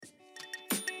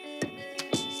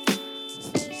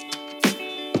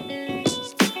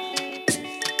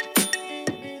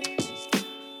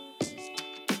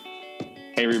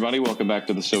everybody. Welcome back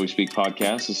to the So We Speak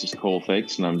podcast. This is Cole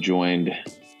Feix, and I'm joined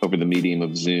over the medium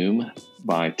of Zoom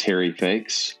by Terry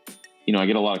Feix. You know, I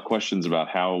get a lot of questions about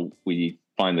how we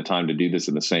find the time to do this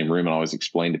in the same room, and I always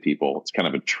explain to people it's kind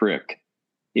of a trick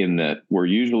in that we're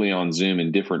usually on Zoom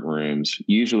in different rooms.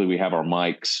 Usually we have our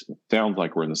mics. It sounds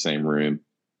like we're in the same room.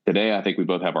 Today, I think we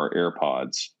both have our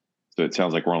AirPods, so it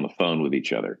sounds like we're on the phone with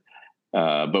each other.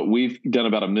 But we've done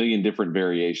about 1 million different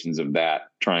variations of that,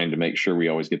 trying to make sure we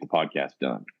always get the podcast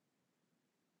done.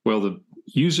 Well,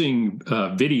 using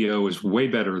video is way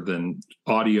better than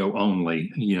audio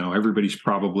only. You know, everybody's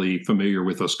probably familiar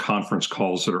with those conference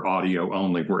calls that are audio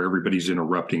only, where everybody's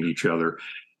interrupting each other.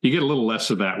 You get a little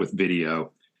less of that with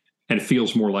video, and it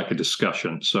feels more like a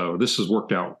discussion. So this has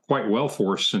worked out quite well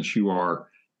for us since you are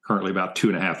currently about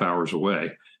 2.5 hours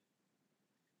away.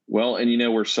 Well, and you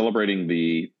know, we're celebrating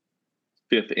the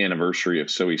 5th anniversary of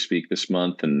So We Speak this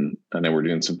month, and I know we're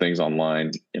doing some things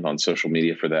online and on social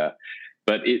media for that.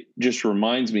 But it just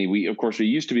reminds me, we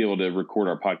used to be able to record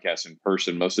our podcast in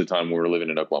person most of the time when we were living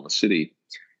in Oklahoma City.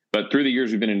 But through the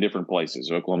years, we've been in different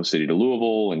places, Oklahoma City to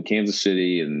Louisville and Kansas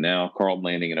City, and now Carlton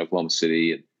Landing in Oklahoma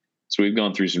City. And so we've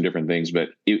gone through some different things, but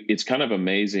it's kind of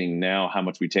amazing now how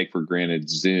much we take for granted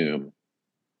Zoom.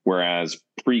 Whereas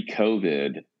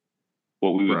pre-COVID,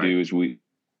 what we would do is we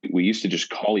used to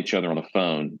just call each other on the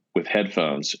phone with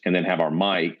headphones and then have our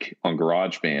mic on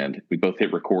GarageBand. We both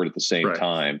hit record at the same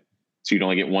time. So you'd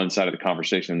only get one side of the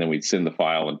conversation, and then we'd send the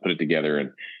file and put it together.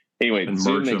 And anyway,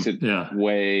 Zoom makes it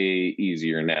way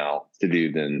easier now to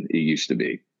do than it used to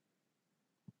be.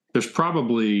 There's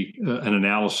probably an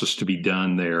analysis to be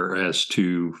done there as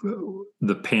to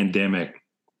the pandemic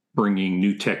bringing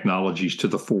new technologies to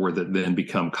the fore that then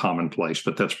become commonplace.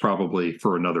 But that's probably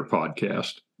for another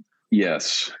podcast.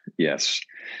 Yes.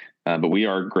 But we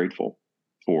are grateful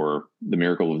for the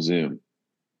miracle of Zoom.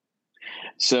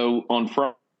 So on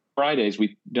Fridays,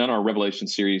 we've done our Revelation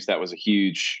series. That was a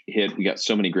huge hit. We got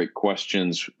so many great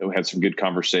questions. We had some good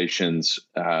conversations.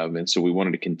 And so we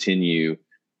wanted to continue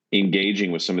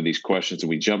engaging with some of these questions. And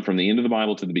we jumped from the end of the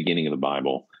Bible to the beginning of the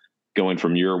Bible, going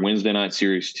from your Wednesday night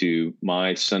series to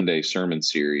my Sunday sermon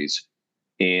series,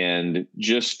 and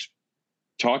just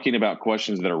talking about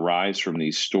questions that arise from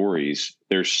these stories.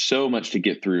 There's so much to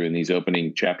get through in these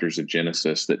opening chapters of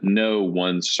Genesis that no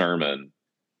one sermon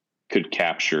could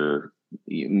capture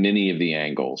many of the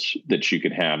angles that you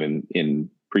could have in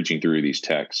preaching through these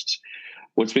texts.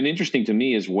 What's been interesting to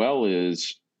me as well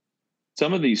is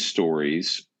some of these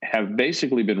stories have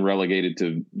basically been relegated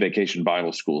to vacation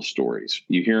Bible school stories.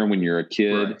 You hear them when you're a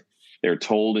kid. Right. They're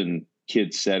told in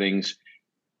kid settings,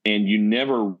 and you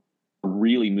never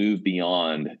really move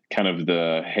beyond kind of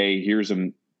the, hey, here's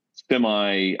a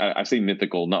I say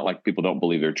mythical, not like people don't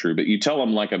believe they're true, but you tell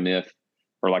them like a myth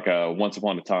or like a once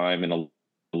upon a time in a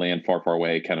land far, far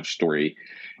away kind of story.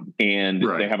 And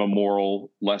they have a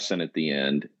moral lesson at the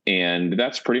end. And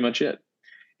that's pretty much it.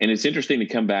 And it's interesting to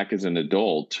come back as an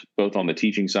adult, both on the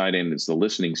teaching side and as the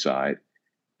listening side,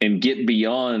 and get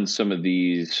beyond some of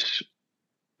these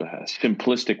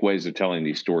simplistic ways of telling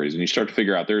these stories. And you start to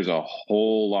figure out there's a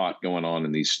whole lot going on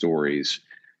in these stories.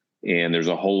 And there's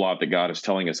a whole lot that God is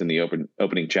telling us in the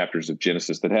opening chapters of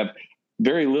Genesis that have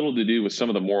very little to do with some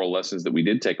of the moral lessons that we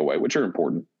did take away, which are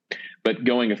important. But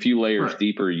going a few layers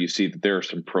deeper, you see that there are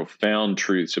some profound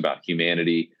truths about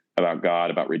humanity, about God,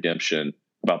 about redemption,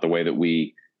 about the way that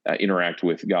we interact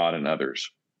with God and others.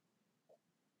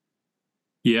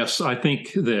 Yes, I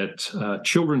think that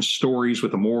children's stories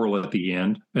with a moral at the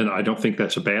end, and I don't think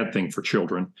that's a bad thing for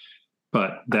children,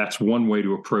 but that's one way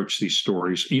to approach these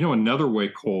stories. You know, another way,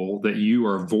 Cole, that you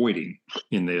are avoiding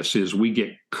in this is we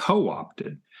get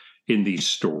co-opted in these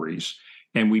stories,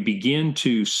 and we begin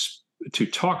to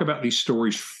talk about these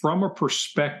stories from a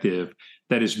perspective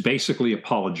that is basically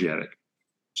apologetic.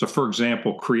 So, for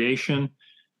example, creation,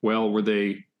 well, were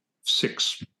they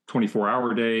 6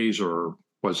 24-hour days, or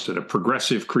was it a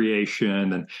progressive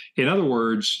creation? And in other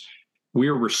words,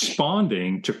 we're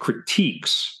responding to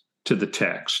critiques to the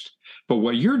text. But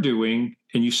what you're doing,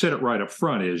 and you said it right up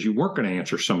front, is you weren't going to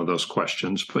answer some of those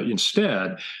questions, but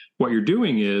instead what you're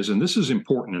doing is, and this is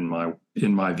important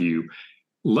in my view,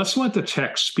 let's let the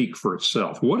text speak for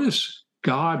itself. What does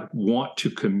God want to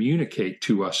communicate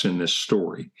to us in this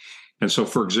story? And so,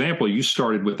 for example, you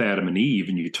started with Adam and Eve,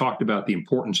 and you talked about the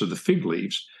importance of the fig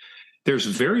leaves. There's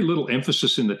very little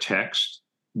emphasis in the text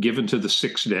given to the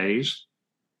 6 days.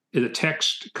 The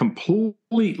text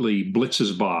completely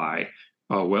blitzes by.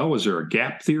 Was there a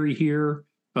gap theory here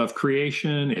of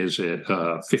creation? Is it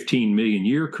a 15 million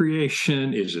year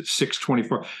creation? Is it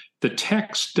 624? The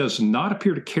text does not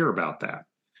appear to care about that.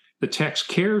 The text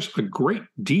cares a great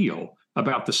deal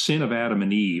about the sin of Adam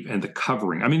and Eve and the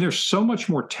covering. I mean, there's so much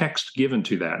more text given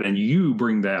to that, and you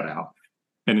bring that out.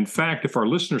 And in fact, if our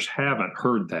listeners haven't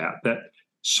heard that, that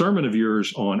sermon of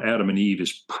yours on Adam and Eve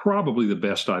is probably the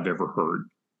best I've ever heard,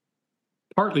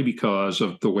 partly because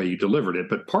of the way you delivered it,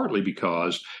 but partly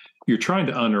because you're trying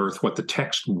to unearth what the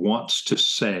text wants to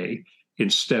say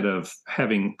instead of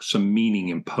having some meaning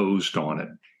imposed on it.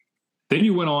 Then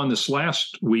you went on this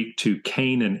last week to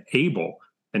Cain and Abel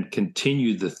and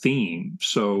continued the theme.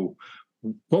 So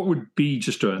what would be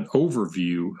just an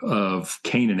overview of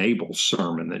Cain and Abel's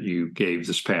sermon that you gave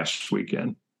this past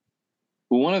weekend?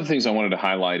 Well, one of the things I wanted to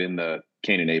highlight in the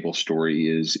Cain and Abel story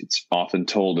is it's often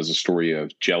told as a story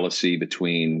of jealousy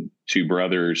between two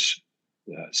brothers,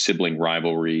 sibling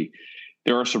rivalry.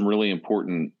 There are some really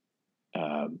important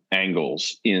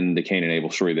angles in the Cain and Abel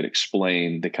story that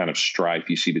explain the kind of strife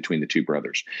you see between the two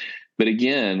brothers. But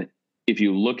again, if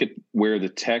you look at where the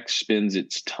text spends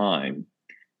its time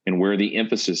and where the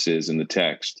emphasis is in the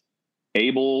text,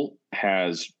 Abel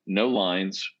has no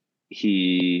lines.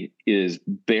 He is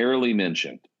barely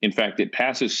mentioned. In fact, it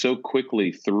passes so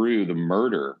quickly through the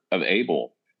murder of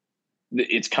Abel.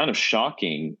 It's kind of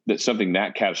shocking that something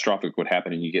that catastrophic would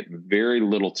happen and you get very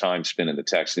little time spent in the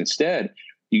text. Instead,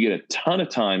 you get a ton of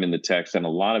time in the text and a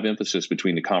lot of emphasis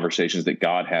between the conversations that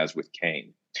God has with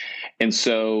Cain. And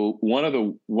so one of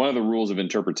the rules of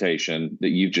interpretation that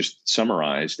you've just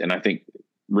summarized, and I think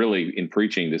really in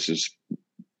preaching, this is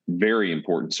very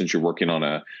important since you're working on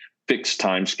a fixed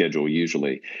time schedule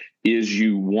usually, is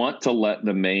you want to let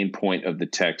the main point of the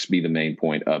text be the main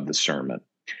point of the sermon.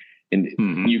 And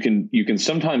you can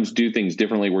sometimes do things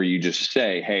differently where you just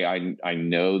say, hey, I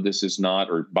know this is not,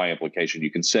 or by implication,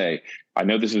 you can say, I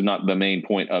know this is not the main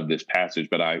point of this passage,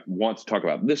 but I want to talk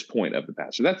about this point of the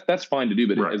passage. That's fine to do.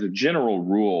 But right, as a general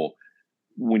rule,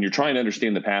 when you're trying to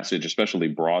understand the passage, especially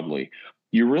broadly,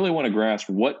 you really want to grasp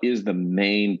what is the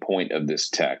main point of this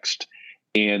text.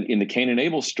 And in the Cain and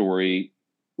Abel story,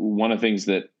 one of the things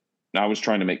that I was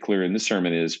trying to make clear in this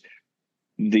sermon is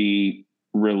the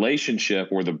relationship,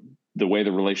 or the way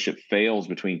the relationship fails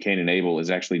between Cain and Abel,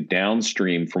 is actually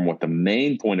downstream from what the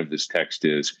main point of this text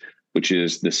is, which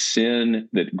is the sin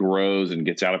that grows and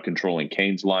gets out of control in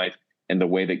Cain's life and the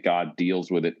way that God deals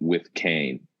with it with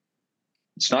Cain.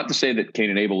 It's not to say that Cain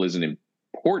and Abel isn't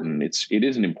important. It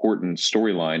is an important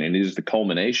storyline and it is the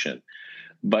culmination.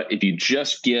 But if you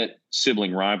just get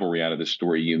sibling rivalry out of the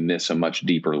story, you miss a much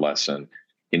deeper lesson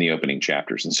in the opening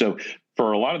chapters. And so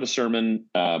for a lot of the sermon,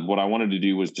 what I wanted to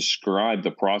do was describe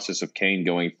the process of Cain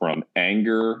going from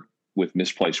anger with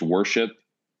misplaced worship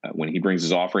when he brings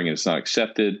his offering and it's not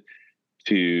accepted,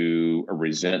 to a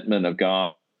resentment of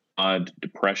God,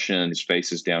 depression, his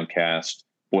face is downcast,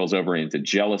 boils over into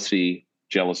jealousy.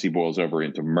 Jealousy boils over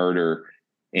into murder.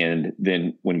 And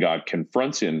then when God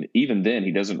confronts him, even then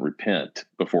he doesn't repent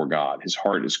before God. His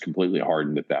heart is completely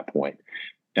hardened at that point.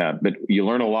 But you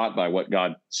learn a lot by what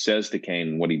God says to Cain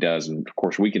and what he does. And of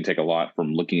course, we can take a lot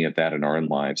from looking at that in our own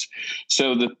lives.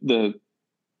 So the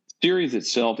series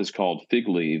itself is called Fig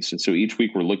Leaves. And so each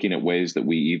week we're looking at ways that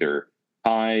we either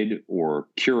hide or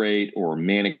curate or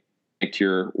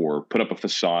manicure or put up a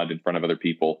facade in front of other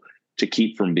people to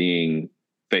keep from being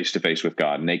face to face with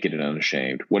God, naked and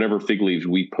unashamed. Whatever fig leaves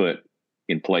we put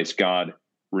in place, God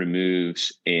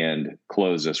removes and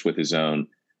clothes us with his own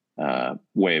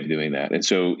way of doing that. And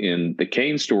so in the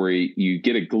Cain story, you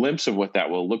get a glimpse of what that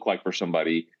will look like for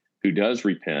somebody who does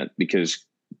repent, because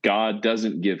God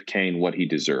doesn't give Cain what he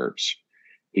deserves.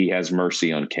 He has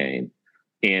mercy on Cain.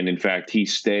 And in fact, he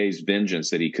stays vengeance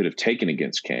that he could have taken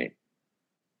against Cain.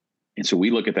 And so we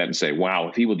look at that and say, wow,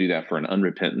 if he will do that for an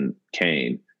unrepentant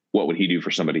Cain, what would he do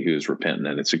for somebody who is repentant?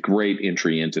 And it's a great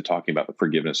entry into talking about the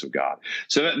forgiveness of God.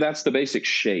 So that's the basic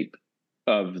shape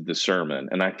of the sermon.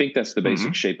 And I think that's the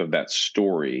basic shape of that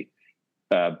story.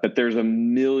 But there's a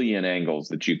million angles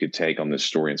that you could take on this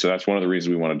story. And so that's one of the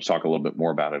reasons we wanted to talk a little bit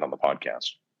more about it on the podcast.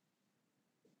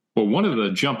 Well, one of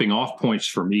the jumping off points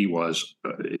for me was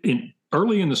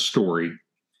early in the story,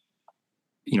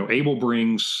 Abel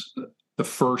brings the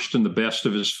first and the best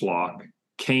of his flock.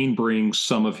 Cain brings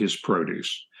some of his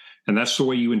produce. And that's the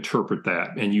way you interpret that.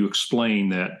 And you explain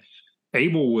that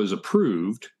Abel was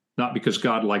approved, not because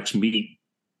God likes meat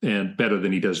and better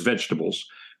than he does vegetables,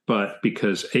 but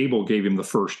because Abel gave him the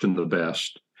first and the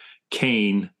best.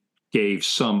 Cain gave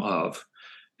some of.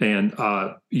 And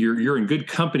you're in good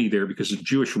company there, because the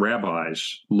Jewish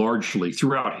rabbis largely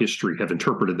throughout history have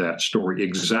interpreted that story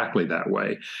exactly that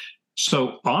way.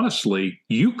 So honestly,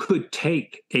 you could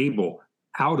take Abel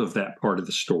out of that part of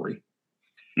the story.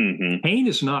 Cain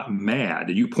is not mad,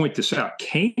 and you point this out.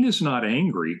 Cain is not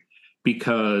angry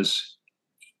because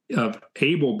of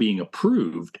Abel being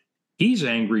approved. He's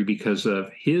angry because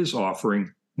of his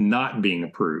offering not being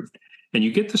approved. And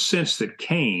you get the sense that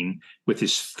Cain, with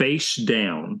his face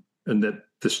down, and that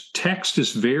this text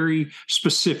is very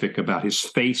specific about his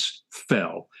face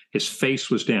fell. His face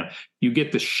was down. You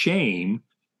get the shame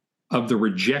of the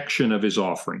rejection of his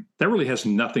offering. That really has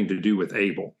nothing to do with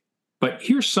Abel. But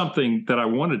here's something that I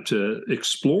wanted to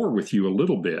explore with you a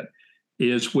little bit,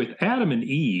 is with Adam and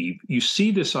Eve, you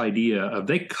see this idea of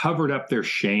they covered up their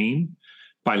shame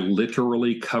by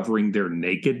literally covering their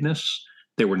nakedness.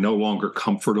 They were no longer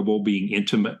comfortable being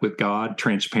intimate with God,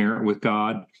 transparent with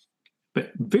God.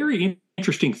 But very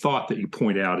interesting thought that you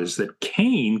point out is that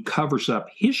Cain covers up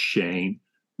his shame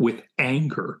with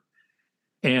anger.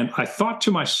 And I thought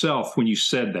to myself when you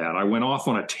said that, I went off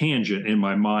on a tangent in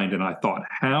my mind, and I thought,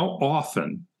 how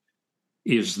often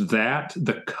is that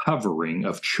the covering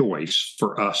of choice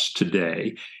for us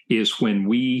today, is when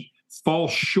we fall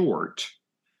short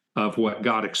of what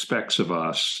God expects of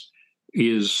us,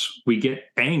 is we get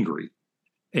angry.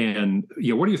 And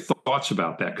what are your thoughts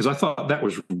about that? Because I thought that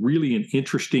was really an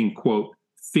interesting, quote,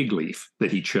 fig leaf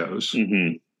that he chose.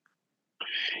 Mm-hmm.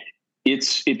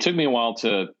 It took me a while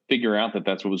to figure out that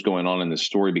that's what was going on in this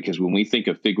story, because when we think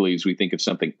of fig leaves, we think of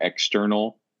something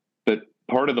external. But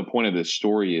part of the point of this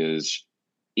story is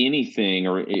anything,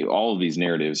 or all of these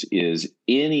narratives, is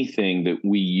anything that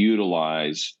we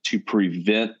utilize to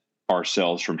prevent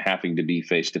ourselves from having to be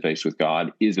face to face with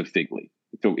God is a fig leaf.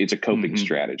 So it's a coping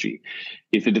strategy.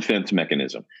 It's a defense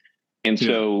mechanism. And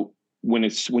so when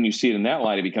you see it in that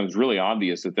light, it becomes really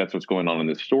obvious that that's what's going on in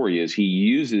this story. Is he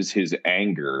uses his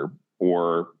anger,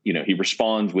 or he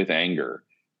responds with anger,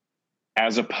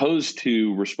 as opposed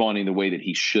to responding the way that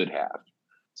he should have.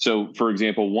 So, for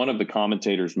example, one of the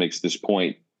commentators makes this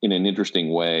point in an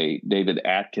interesting way. David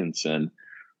Atkinson,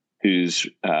 who's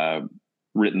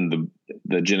written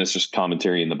the Genesis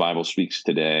commentary in The Bible Speaks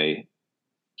Today,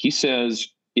 he says,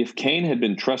 if Cain had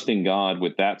been trusting God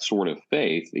with that sort of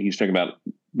faith, he's talking about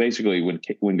basically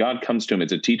when God comes to him,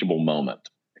 it's a teachable moment.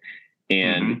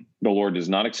 And the Lord does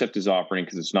not accept his offering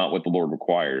because it's not what the Lord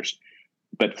requires.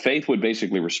 But faith would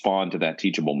basically respond to that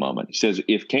teachable moment. He says,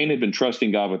 if Cain had been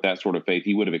trusting God with that sort of faith,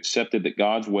 he would have accepted that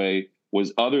God's way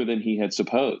was other than he had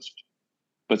supposed.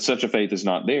 But such a faith is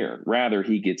not there. Rather,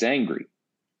 he gets angry.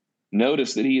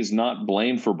 Notice that he is not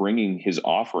blamed for bringing his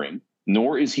offering,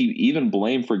 nor is he even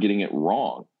blamed for getting it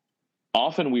wrong.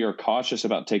 Often we are cautious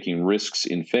about taking risks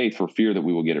in faith for fear that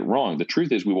we will get it wrong. The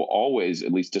truth is we will always,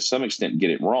 at least to some extent,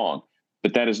 get it wrong,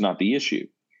 but that is not the issue.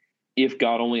 If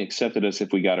God only accepted us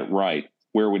if we got it right,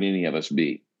 where would any of us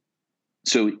be?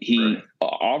 So he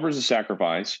offers a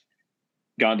sacrifice.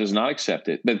 God does not accept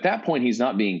it. But at that point, he's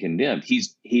not being condemned.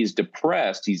 He's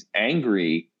depressed. He's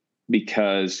angry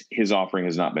because his offering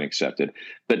has not been accepted.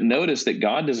 But notice that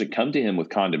God doesn't come to him with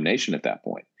condemnation at that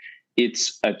point.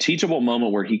 It's a teachable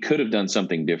moment where he could have done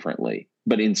something differently,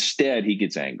 but instead he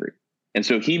gets angry. And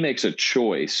so he makes a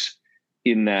choice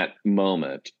in that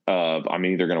moment of, I'm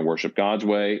either going to worship God's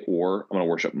way or I'm going to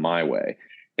worship my way.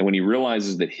 And when he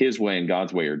realizes that his way and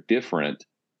God's way are different,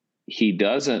 he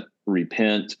doesn't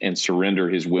repent and surrender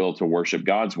his will to worship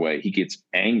God's way. He gets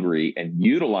angry and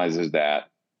utilizes that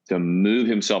to move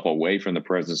himself away from the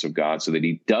presence of God so that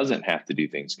he doesn't have to do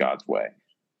things God's way.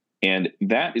 And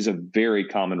that is a very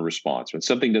common response. When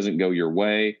something doesn't go your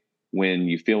way, when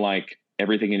you feel like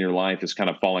everything in your life is kind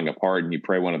of falling apart and you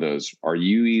pray one of those, are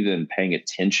you even paying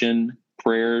attention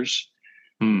prayers?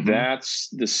 That's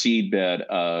the seedbed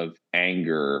of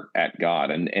anger at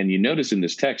God. And you notice in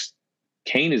this text,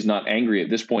 Cain is not angry at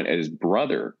this point at his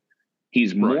brother.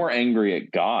 He's more angry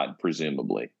at God,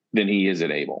 presumably, than he is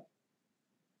at Abel.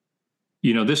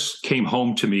 This came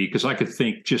home to me because I could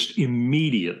think just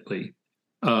immediately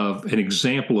of an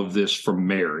example of this from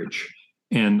marriage.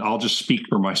 And I'll just speak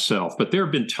for myself. But there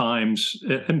have been times,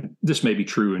 and this may be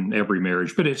true in every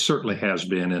marriage, but it certainly has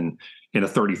been in a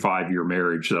 35-year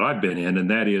marriage that I've been in. And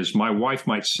that is, my wife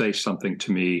might say something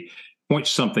to me, point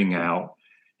something out,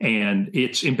 and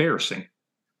it's embarrassing.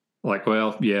 Like,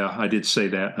 well, yeah, I did say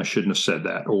that. I shouldn't have said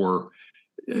that. Or,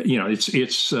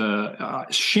 it's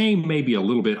shame may be a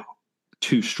little bit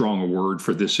too strong a word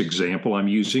for this example I'm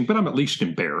using, but I'm at least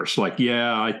embarrassed. Like,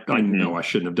 yeah, I know I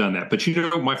shouldn't have done that. But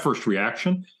my first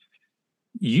reaction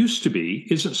used to be,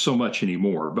 isn't so much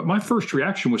anymore, but my first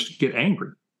reaction was to get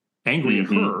angry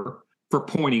at her for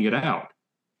pointing it out.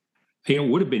 It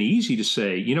would have been easy to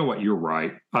say, you know what, you're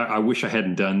right. I wish I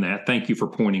hadn't done that. Thank you for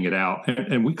pointing it out.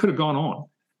 And we could have gone on.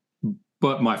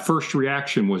 But my first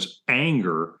reaction was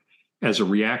anger as a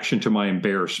reaction to my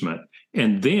embarrassment.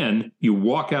 And then you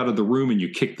walk out of the room and you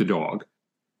kick the dog.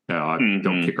 Now, I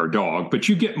don't kick our dog, but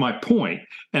you get my point.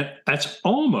 And that's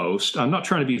almost, I'm not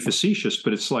trying to be facetious,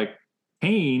 but it's like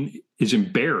Cain is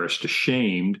embarrassed,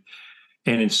 ashamed.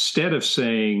 And instead of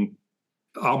saying,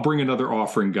 I'll bring another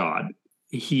offering, God,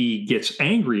 he gets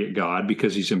angry at God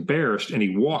because he's embarrassed, and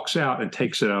he walks out and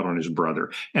takes it out on his brother.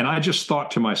 And I just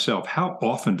thought to myself, how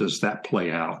often does that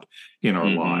play out in our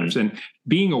lives? And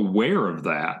being aware of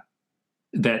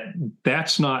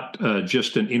that's not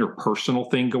just an interpersonal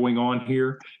thing going on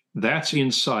here. That's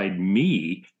inside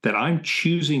me, that I'm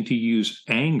choosing to use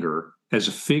anger as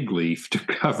a fig leaf to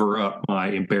cover up my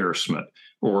embarrassment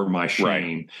or my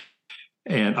shame. Right.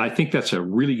 And I think that's a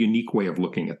really unique way of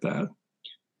looking at that.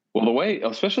 Well,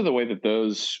 especially the way that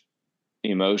those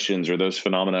emotions or those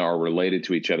phenomena are related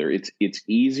to each other, it's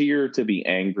easier to be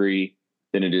angry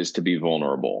than it is to be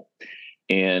vulnerable.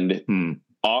 And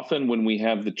often when we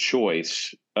have the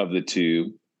choice of the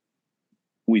two,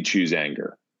 we choose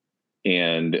anger.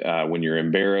 And when you're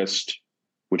embarrassed,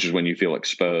 which is when you feel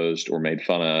exposed or made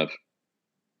fun of,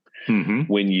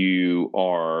 when you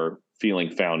are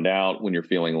feeling found out, when you're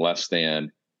feeling less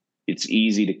than, it's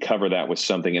easy to cover that with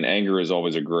something. And anger is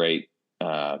always a great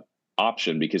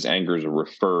option, because anger is a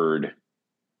referred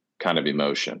kind of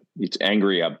emotion. It's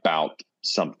angry about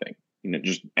something,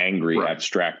 just angry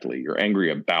abstractly. You're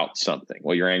angry about something.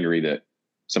 Well, you're angry that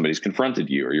somebody's confronted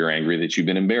you, or you're angry that you've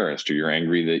been embarrassed, or you're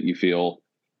angry that you feel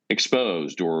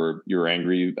exposed, or you're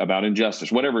angry about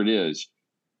injustice. Whatever it is,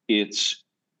 it's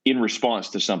in response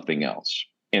to something else.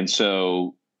 And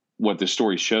so what the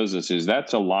story shows us is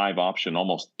that's a live option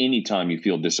almost anytime you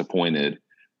feel disappointed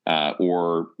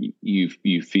or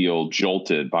you feel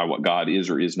jolted by what God is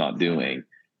or is not doing.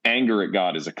 Anger at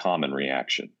God is a common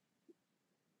reaction.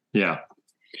 Yeah.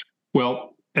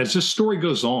 Well, as this story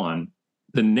goes on,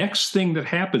 the next thing that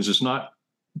happens is not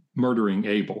murdering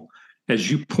Abel. As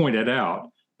you pointed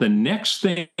out, the next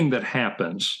thing that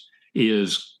happens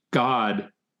is God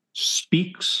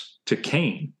speaks to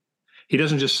Cain. He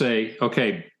doesn't just say,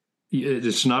 okay,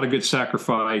 it's not a good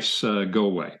sacrifice, go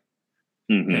away.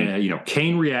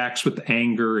 Cain reacts with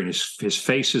anger, and his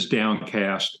face is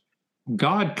downcast.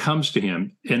 God comes to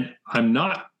him, and I'm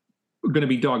not going to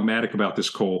be dogmatic about this,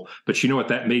 Cole, but you know what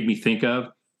that made me think of?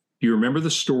 You remember the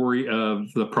story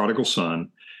of the prodigal son?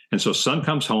 And so son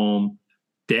comes home,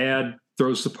 dad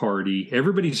throws the party.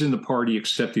 Everybody's in the party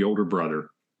except the older brother.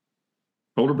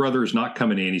 Older brother is not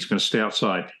coming in. He's going to stay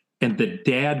outside. And the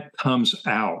dad comes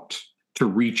out to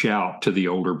reach out to the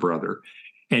older brother.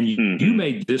 And you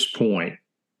made this point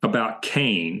about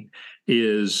Cain,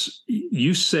 is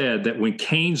you said that when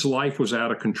Cain's life was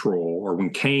out of control, or when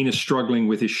Cain is struggling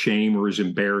with his shame or his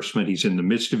embarrassment, he's in the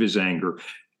midst of his anger,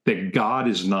 that God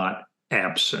is not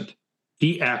absent.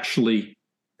 He actually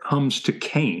comes to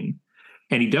Cain,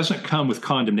 and he doesn't come with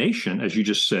condemnation, as you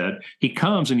just said. He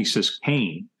comes and he says,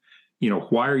 Cain,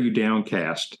 why are you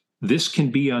downcast? This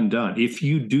can be undone. If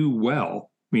you do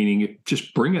well, meaning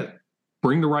just bring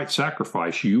the right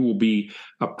sacrifice, you will be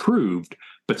approved.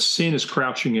 But sin is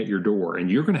crouching at your door, and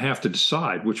you're going to have to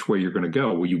decide which way you're going to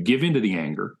go. Will you give into the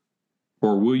anger,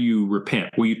 or will you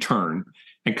repent? Will you turn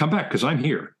and come back? Because I'm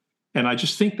here. And I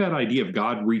just think that idea of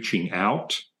God reaching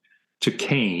out to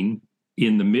Cain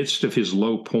in the midst of his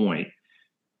low point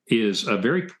is a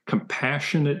very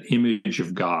compassionate image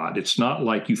of God. It's not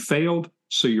like you failed,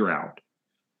 so you're out.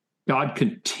 God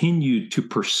continued to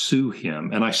pursue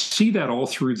him. And I see that all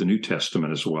through the New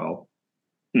Testament as well.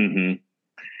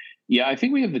 Yeah, I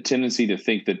think we have the tendency to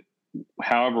think that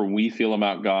however we feel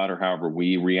about God, or however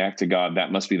we react to God,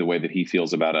 that must be the way that he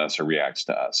feels about us or reacts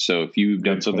to us. So if you've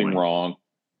done something wrong,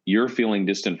 you're feeling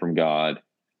distant from God.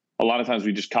 A lot of times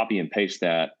we just copy and paste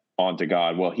that onto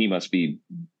God. Well, he must be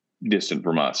distant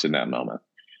from us in that moment.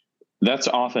 That's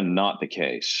often not the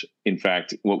case. In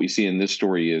fact, what we see in this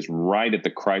story is right at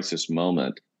the crisis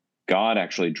moment, God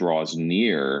actually draws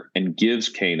near and gives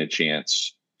Cain a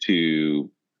chance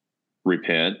to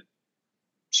repent,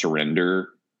 surrender,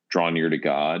 draw near to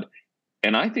God.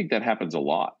 And I think that happens a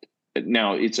lot.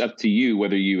 Now, it's up to you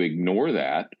whether you ignore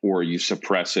that, or you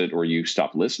suppress it, or you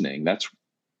stop listening. That's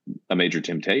a major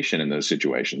temptation in those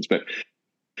situations. But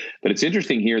it's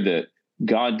interesting here that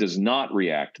God does not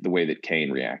react the way that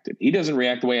Cain reacted. He doesn't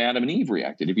react the way Adam and Eve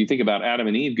reacted. If you think about Adam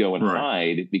and Eve go and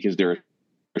hide because they're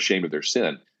ashamed of their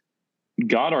sin,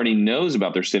 God already knows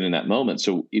about their sin in that moment.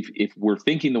 So if we're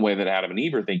thinking the way that Adam and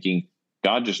Eve are thinking,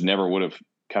 God just never would have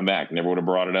come back, never would have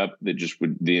brought it up.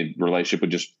 The relationship would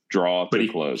just draw to a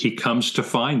close. He comes to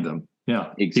find them.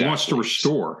 Yeah, exactly. He wants to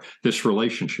restore this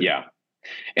relationship. Yeah.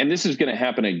 And this is going to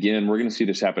happen again. We're going to see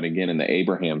this happen again in the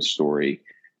Abraham story.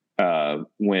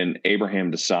 when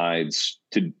Abraham decides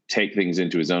to take things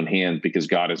into his own hands because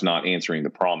God is not answering the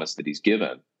promise that he's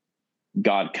given,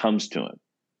 God comes to him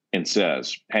and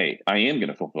says, hey, I am going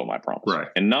to fulfill my promise. Right.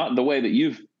 And not the way that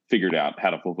you've figured out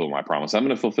how to fulfill my promise. I'm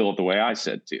going to fulfill it the way I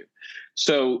said to.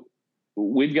 So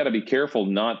we've got to be careful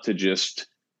not to just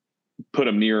put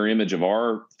a mirror image of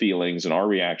our feelings and our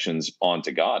reactions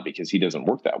onto God, because he doesn't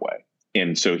work that way.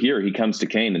 And so here he comes to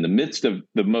Cain in the midst of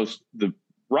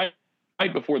right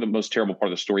before the most terrible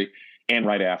part of the story, and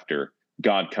right after,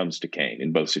 God comes to Cain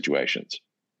in both situations.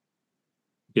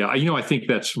 Yeah, I think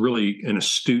that's really an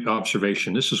astute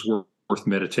observation. This is worth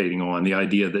meditating on, the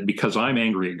idea that because I'm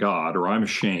angry at God or I'm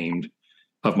ashamed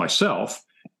of myself,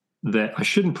 that I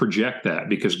shouldn't project that,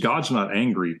 because God's not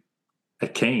angry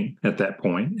at Cain at that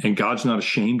point, and God's not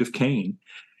ashamed of Cain.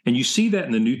 And you see that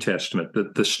in the New Testament.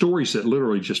 The stories that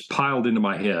literally just piled into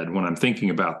my head when I'm thinking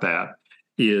about that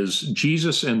is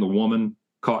Jesus and the woman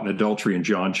caught in adultery in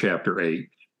John chapter 8.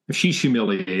 She's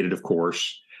humiliated, of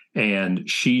course, and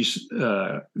she's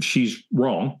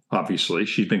wrong, obviously.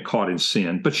 She's been caught in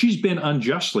sin, but she's been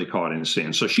unjustly caught in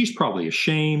sin. So she's probably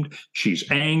ashamed, she's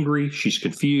angry, she's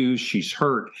confused, she's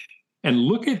hurt. And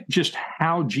look at just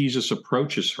how Jesus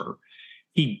approaches her.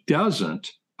 He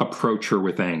doesn't approach her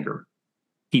with anger.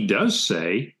 He does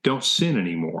say, don't sin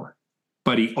anymore.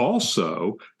 But he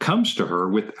also comes to her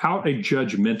without a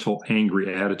judgmental,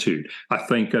 angry attitude. I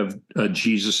think of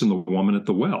Jesus and the woman at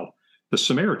the well, the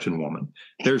Samaritan woman.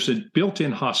 There's a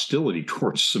built-in hostility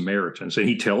towards Samaritans. And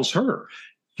he tells her,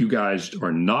 you guys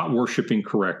are not worshiping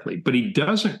correctly. But he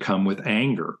doesn't come with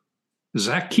anger.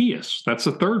 Zacchaeus, that's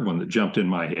the third one that jumped in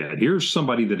my head. Here's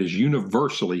somebody that is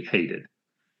universally hated,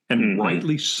 and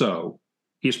rightly so.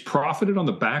 He's profited on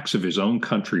the backs of his own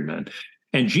countrymen.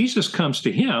 And Jesus comes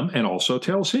to him and also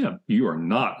tells him, you are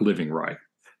not living right.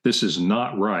 This is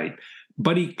not right.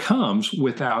 But he comes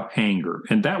without anger.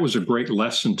 And that was a great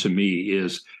lesson to me,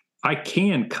 is I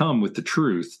can come with the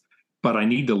truth, but I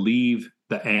need to leave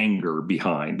the anger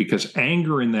behind, because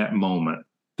anger in that moment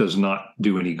does not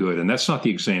do any good. And that's not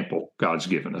the example God's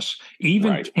given us.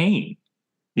 Even Cain,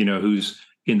 who's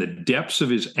in the depths of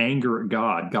his anger at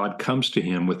God, God comes to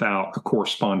him without a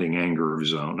corresponding anger of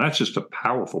his own. That's just a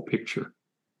powerful picture.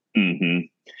 Mm-hmm.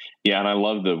 Yeah, and I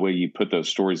love the way you put those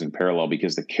stories in parallel,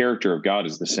 because the character of God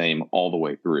is the same all the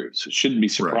way through. So it shouldn't be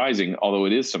surprising, although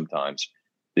it is sometimes,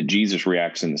 that Jesus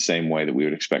reacts in the same way that we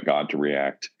would expect God to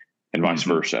react, and vice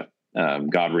versa.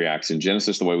 God reacts in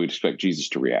Genesis the way we'd expect Jesus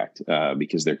to react,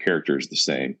 because their character is the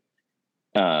same.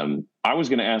 I was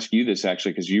going to ask you this,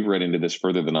 actually, because you've read into this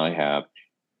further than I have.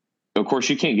 Of course,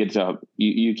 you can't get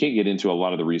into a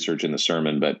lot of the research in the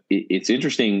sermon, but it's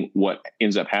interesting what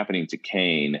ends up happening to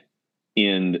Cain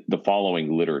in the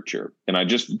following literature. And I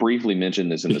just briefly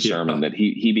mentioned this in the sermon, that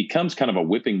he becomes kind of a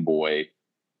whipping boy.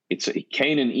 It's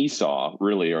Cain and Esau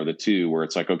really are the two, where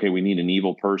it's like, okay, we need an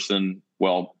evil person.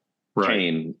 Well,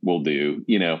 Cain will do,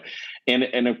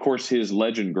 and of course his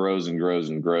legend grows and grows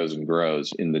and grows and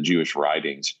grows in the Jewish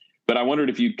writings. But I wondered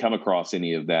if you'd come across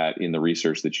any of that in the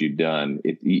research that you'd done.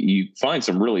 You find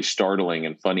some really startling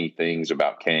and funny things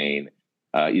about Cain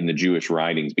in the Jewish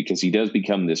writings, because he does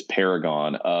become this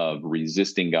paragon of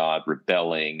resisting God,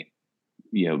 rebelling,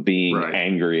 being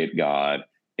angry at God,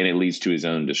 and it leads to his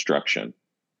own destruction.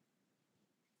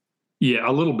 Yeah,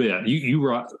 a little bit.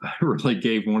 You really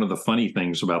gave one of the funny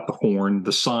things about the horn,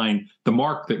 the sign, the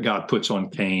mark that God puts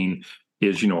on Cain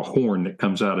is, a horn that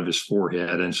comes out of his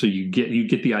forehead. And so you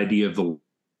get the idea of the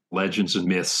legends and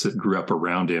myths that grew up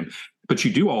around him. But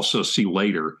you do also see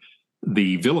later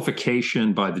the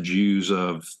vilification by the Jews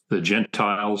of the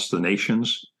Gentiles, the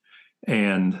nations,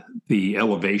 and the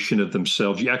elevation of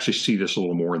themselves. You actually see this a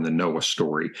little more in the Noah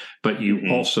story, but you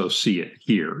also see it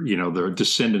here. The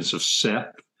descendants of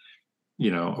Seth,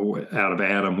 out of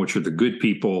Adam, which are the good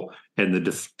people, and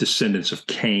the descendants of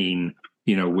Cain,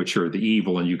 which are the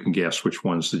evil, and you can guess which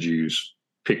ones the Jews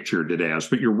pictured it as.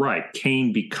 But you're right,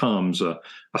 Cain becomes a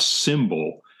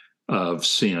symbol of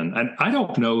sin. And I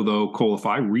don't know, though, Cole, if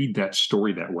I read that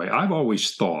story that way. I've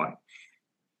always thought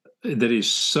that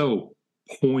is so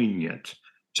poignant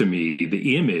to me,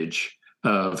 the image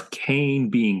of Cain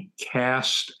being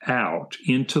cast out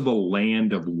into the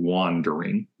land of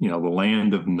wandering, the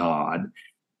land of Nod.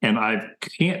 And I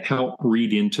can't help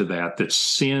read into that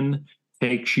sin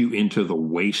takes you into the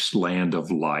wasteland of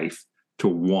life to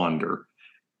wander.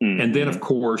 And then, of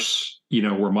course,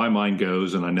 where my mind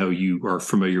goes, and I know you are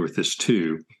familiar with this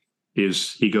too,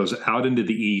 is he goes out into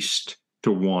the east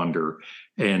to wander.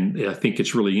 And I think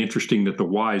it's really interesting that the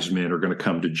wise men are going to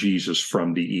come to Jesus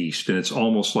from the east. And it's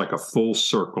almost like a full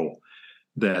circle,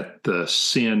 that the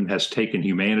sin has taken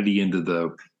humanity into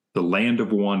the the land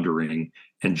of wandering,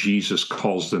 and Jesus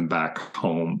calls them back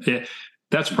home.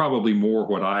 That's probably more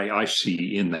what I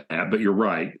see in that. But you're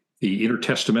right. The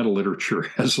intertestamental literature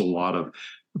has a lot of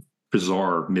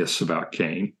bizarre myths about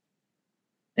Cain.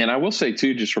 And I will say,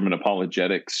 too, just from an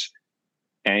apologetics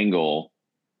angle,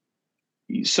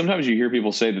 sometimes you hear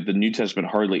people say that the New Testament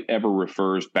hardly ever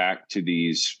refers back to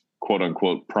these quote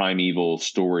unquote primeval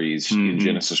stories in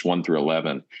Genesis 1 through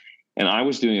 11. And I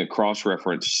was doing a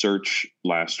cross-reference search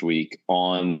last week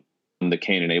on the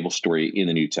Cain and Abel story in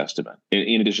the New Testament,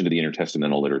 in addition to the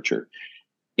intertestamental literature.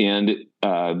 And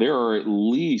there are at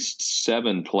least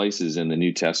 7 places in the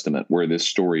New Testament where this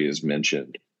story is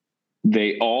mentioned.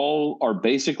 They all are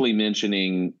basically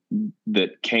mentioning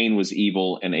that Cain was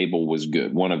evil and Abel was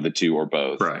good, one of the two or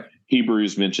both. Right.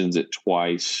 Hebrews mentions it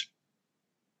twice.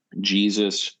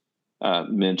 Jesus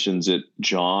mentions it.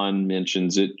 John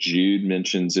mentions it. Jude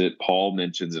mentions it. Paul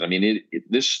mentions it. I mean,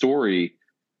 this story,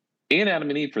 and Adam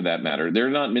and Eve for that matter, they're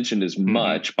not mentioned as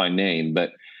much by name,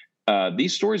 but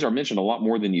these stories are mentioned a lot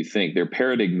more than you think. They're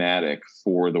paradigmatic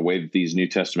for the way that these New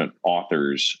Testament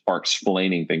authors are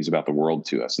explaining things about the world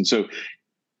to us. And so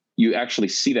you actually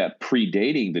see that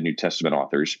predating the New Testament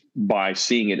authors by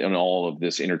seeing it in all of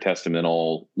this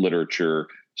intertestamental literature,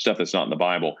 stuff that's not in the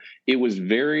Bible. It was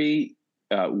very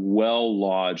well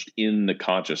lodged in the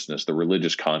consciousness, the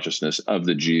religious consciousness of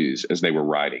the Jews as they were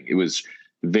writing. It was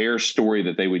their story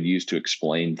that they would use to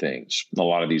explain things, a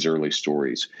lot of these early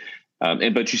stories.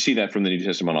 But you see that from the New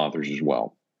Testament authors as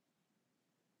well.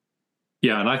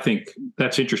 Yeah, and I think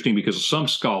that's interesting because some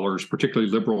scholars,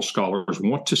 particularly liberal scholars,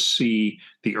 want to see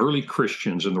the early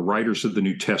Christians and the writers of the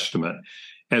New Testament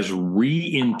as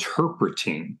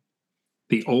reinterpreting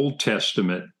the Old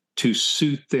Testament to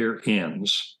suit their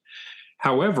ends.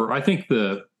 However, I think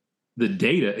the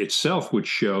data itself would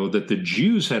show that the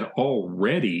Jews had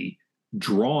already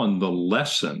drawn the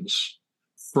lessons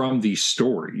from these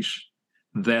stories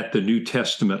that the New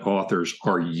Testament authors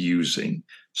are using.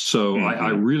 So I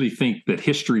really think that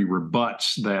history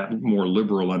rebuts that more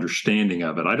liberal understanding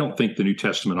of it. I don't think the New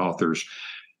Testament authors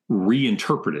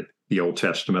reinterpreted the Old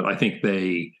Testament. I think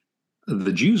the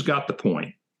Jews got the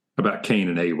point about Cain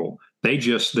and Abel. They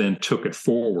just then took it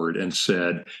forward and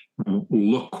said,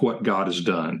 look what God has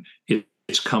done.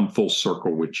 It's come full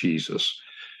circle with Jesus,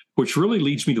 which really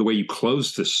leads me to the way you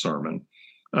close this sermon.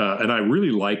 And I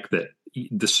really like that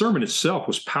the sermon itself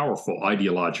was powerful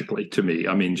ideologically to me.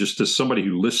 I mean, just as somebody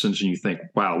who listens and you think,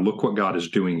 wow, look what God is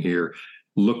doing here.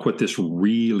 Look what this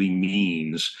really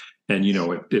means. And, you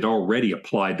know, it already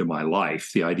applied to my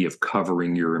life, the idea of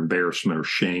covering your embarrassment or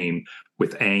shame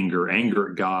with anger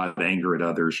at God, anger at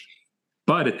others.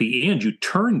 But at the end, you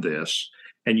turned this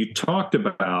and you talked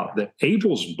about that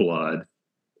Abel's blood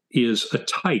is a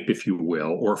type, if you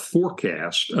will, or a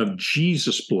forecast of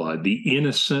Jesus' blood, the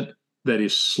innocent that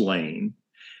is slain.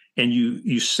 And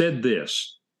you said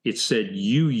this, it said,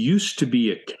 you used to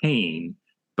be a Cain,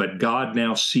 but God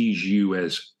now sees you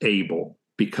as Abel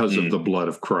because of the blood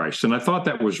of Christ. And I thought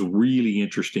that was really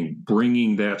interesting,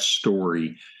 bringing that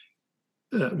story,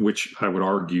 which I would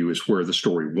argue is where the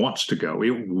story wants to go.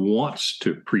 It wants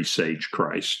to presage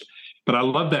Christ. But I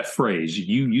love that phrase,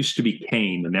 you used to be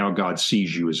Cain, and now God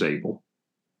sees you as Abel.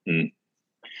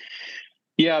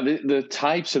 Yeah, the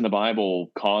types in the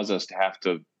Bible cause us to have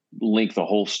to link the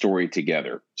whole story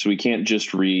together. So we can't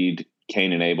just read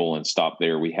Cain and Abel and stop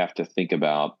there. We have to think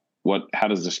about how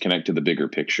does this connect to the bigger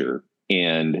picture?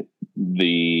 And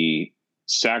the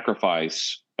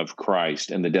sacrifice of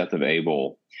Christ and the death of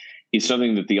Abel is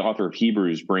something that the author of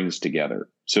Hebrews brings together.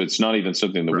 So it's not even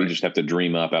something that we just have to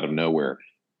dream up out of nowhere.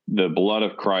 The blood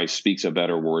of Christ speaks a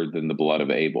better word than the blood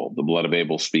of Abel. The blood of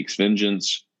Abel speaks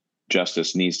vengeance.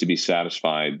 Justice needs to be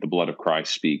satisfied. The blood of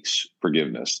Christ speaks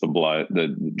forgiveness.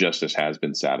 The justice has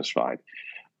been satisfied.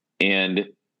 And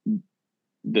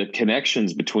the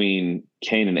connections between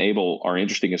Cain and Abel are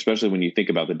interesting, especially when you think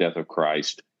about the death of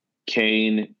Christ.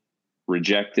 Cain,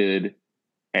 rejected,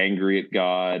 angry at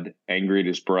God, angry at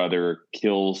his brother,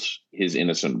 kills his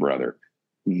innocent brother.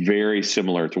 Very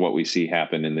similar to what we see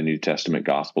happen in the New Testament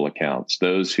gospel accounts.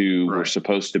 Those who were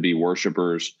supposed to be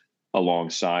worshipers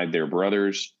alongside their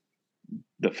brothers,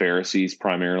 the Pharisees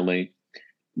primarily,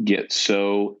 get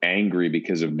so angry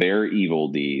because of their evil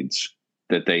deeds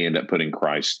that they end up putting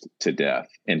Christ to death.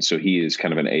 And so he is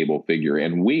kind of an Abel figure.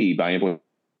 And we, by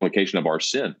implication of our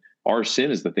sin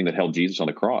is the thing that held Jesus on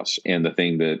the cross and the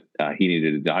thing that he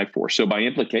needed to die for. So by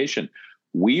implication,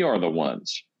 we are the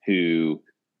ones who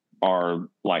are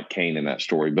like Cain in that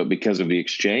story. But because of the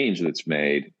exchange that's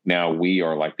made, now we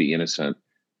are like the innocent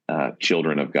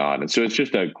children of God. And so it's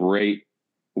just a great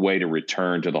way to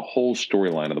return to the whole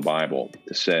storyline of the Bible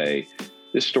to say,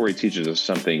 this story teaches us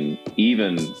something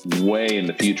even way in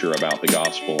the future about the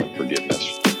gospel and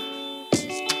forgiveness.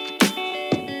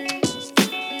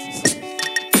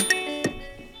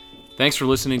 Thanks for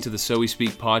listening to the So We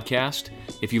Speak podcast.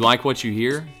 If you like what you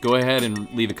hear, go ahead and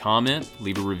leave a comment,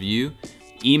 leave a review,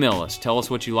 email us, tell us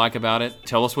what you like about it,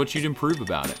 tell us what you'd improve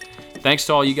about it. Thanks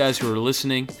to all you guys who are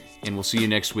listening, and we'll see you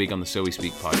next week on the So We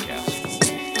Speak podcast.